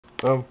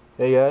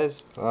Hey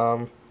guys,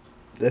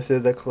 this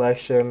is a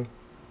collection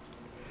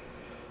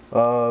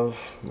of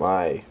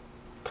my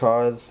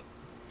cars.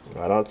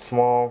 I know it's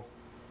small.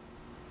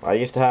 I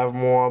used to have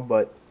more,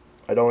 but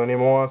I don't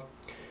anymore.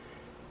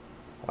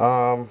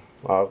 I'll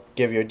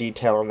give you a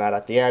detail on that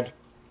at the end.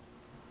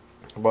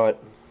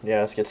 But, yeah,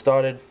 let's get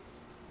started.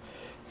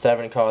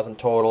 7 cars in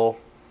total.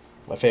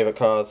 My favorite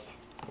cars.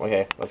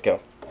 Okay, let's go.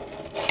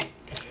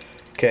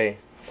 Okay,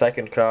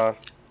 second car.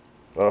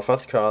 Well,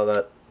 first car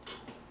that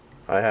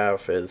I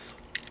have is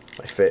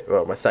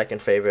my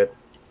second favorite.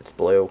 It's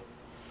blue.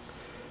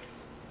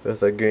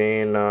 There's a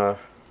green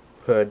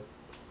hood.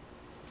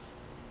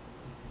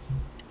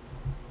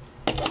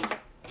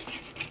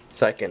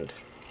 Second,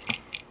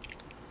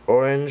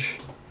 orange.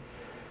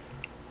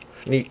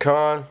 Neat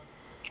car.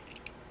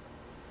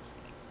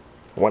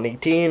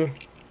 118.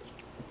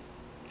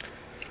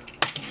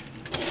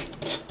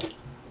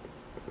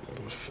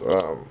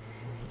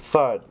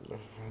 Third,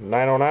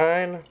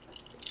 909.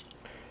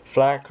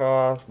 Flat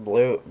car,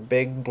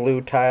 big blue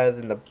tires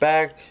in the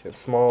back, and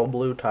small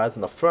blue tires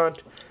in the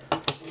front.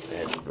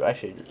 It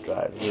actually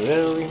drives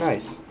really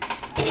nice.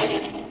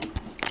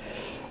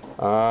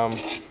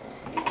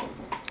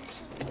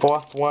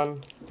 Fourth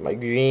one, my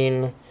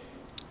green,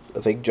 I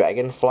think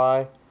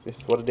Dragonfly. This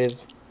is what it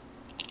is.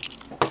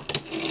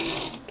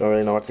 Don't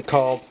really know what it's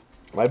called.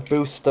 My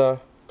booster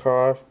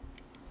car.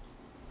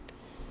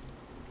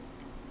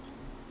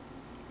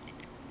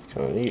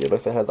 Kind of neat. It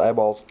looks like it has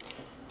eyeballs.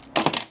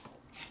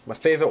 My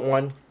favorite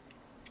one,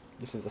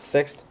 this is the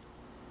 6th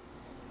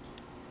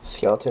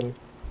skeleton.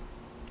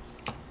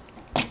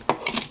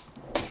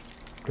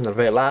 And the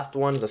very last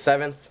one, the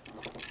 7th.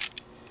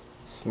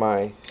 It's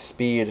my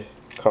speed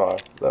car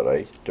that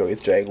I always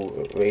drag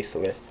race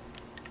with.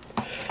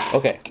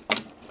 Okay,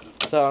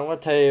 so I'm going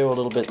to tell you a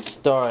little bit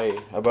story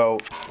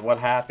about what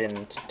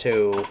happened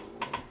to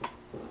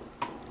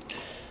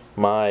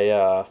my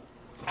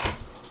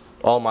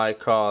all my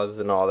cars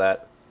and all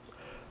that.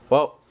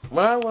 Well,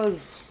 when I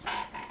was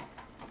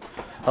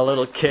a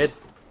little kid,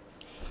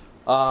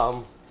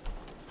 I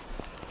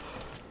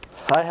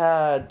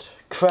had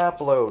crap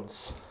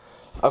loads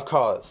of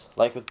cars,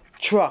 like with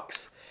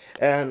trucks,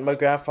 and my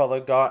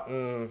grandfather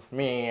gotten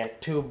me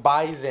 2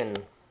 Bison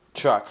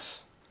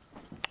trucks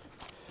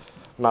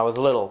when I was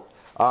little.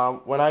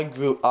 When I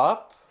grew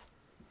up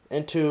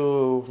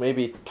into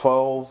maybe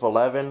 12,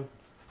 11,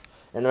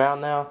 and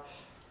around now,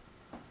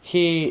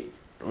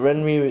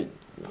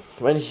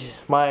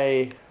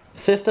 my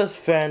sister's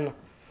friend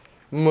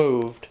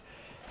moved,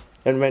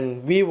 and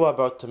when we were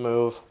about to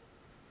move,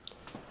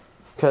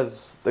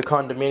 because the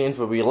condominiums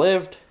where we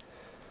lived,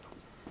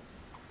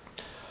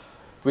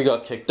 we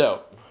got kicked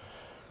out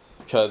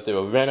because they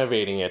were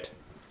renovating it.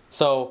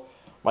 So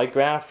my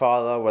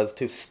grandfather was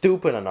too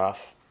stupid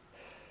enough,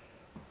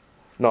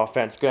 no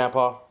offense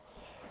grandpa,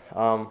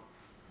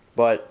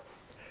 but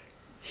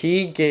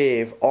he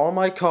gave all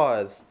my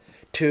cars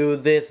to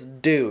this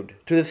dude,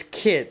 to this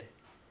kid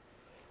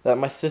that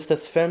my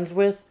sister's friends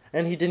with,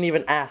 and he didn't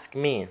even ask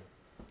me,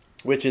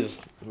 which is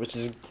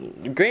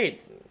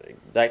great.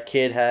 That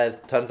kid has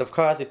tons of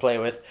cars he play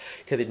with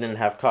because he didn't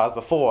have cars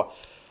before,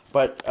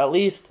 but at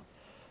least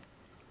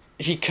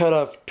he could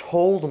have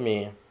told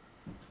me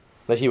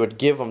that he would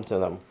give them to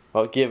them,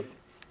 or give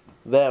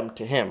them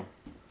to him.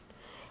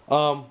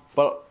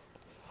 But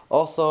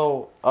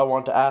also I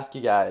want to ask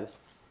you guys,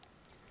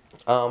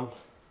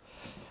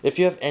 if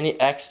you have any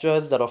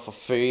extras that are for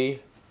free,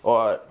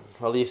 or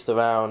at least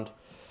around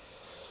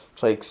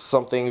like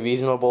something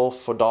reasonable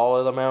for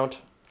dollar amount,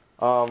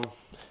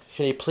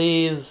 can you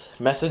please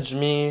message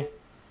me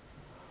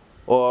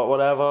or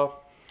whatever,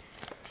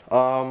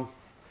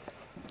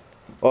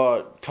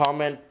 or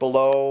comment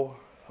below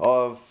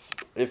of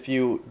if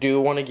you do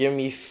want to give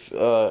me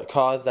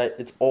cars that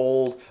it's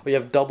old or you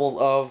have doubles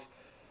of.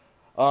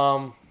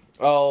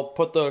 I'll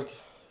put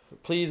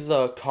please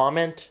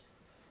comment,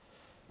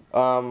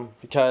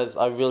 because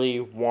I really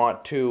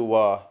want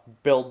to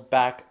build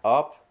back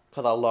up,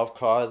 because I love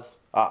cars.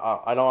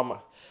 I know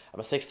I'm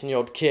a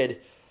 16-year-old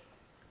kid,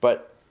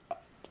 but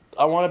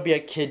I want to be a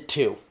kid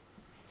too.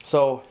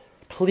 So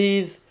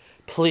please,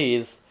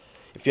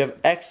 if you have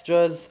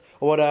extras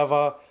or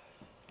whatever,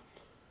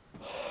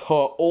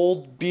 or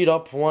old beat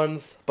up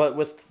ones, but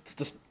with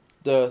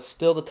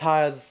still the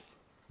tires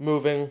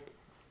moving,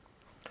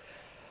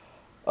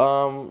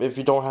 if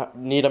you don't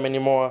need them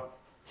anymore,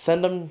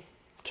 send them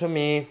to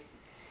me,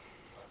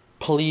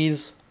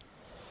 please.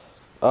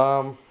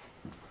 And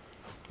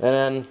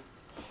then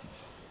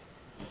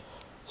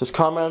just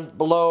comment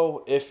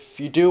below if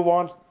you do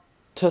want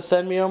to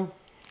send me them,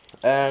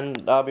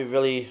 and I'll be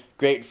really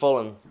grateful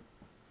and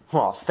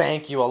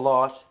thank you a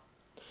lot.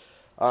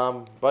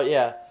 But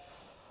yeah,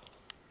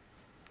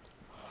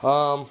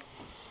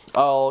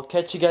 I'll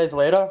catch you guys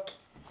later.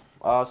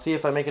 I'll see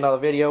if I make another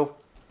video.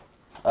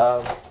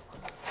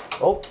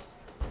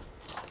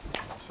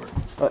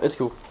 It's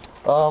cool.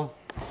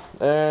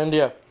 And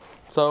yeah,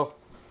 so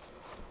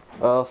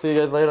I'll see you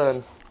guys later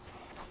and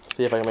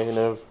see if I can make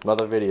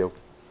another video.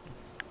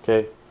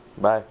 Okay,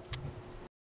 bye.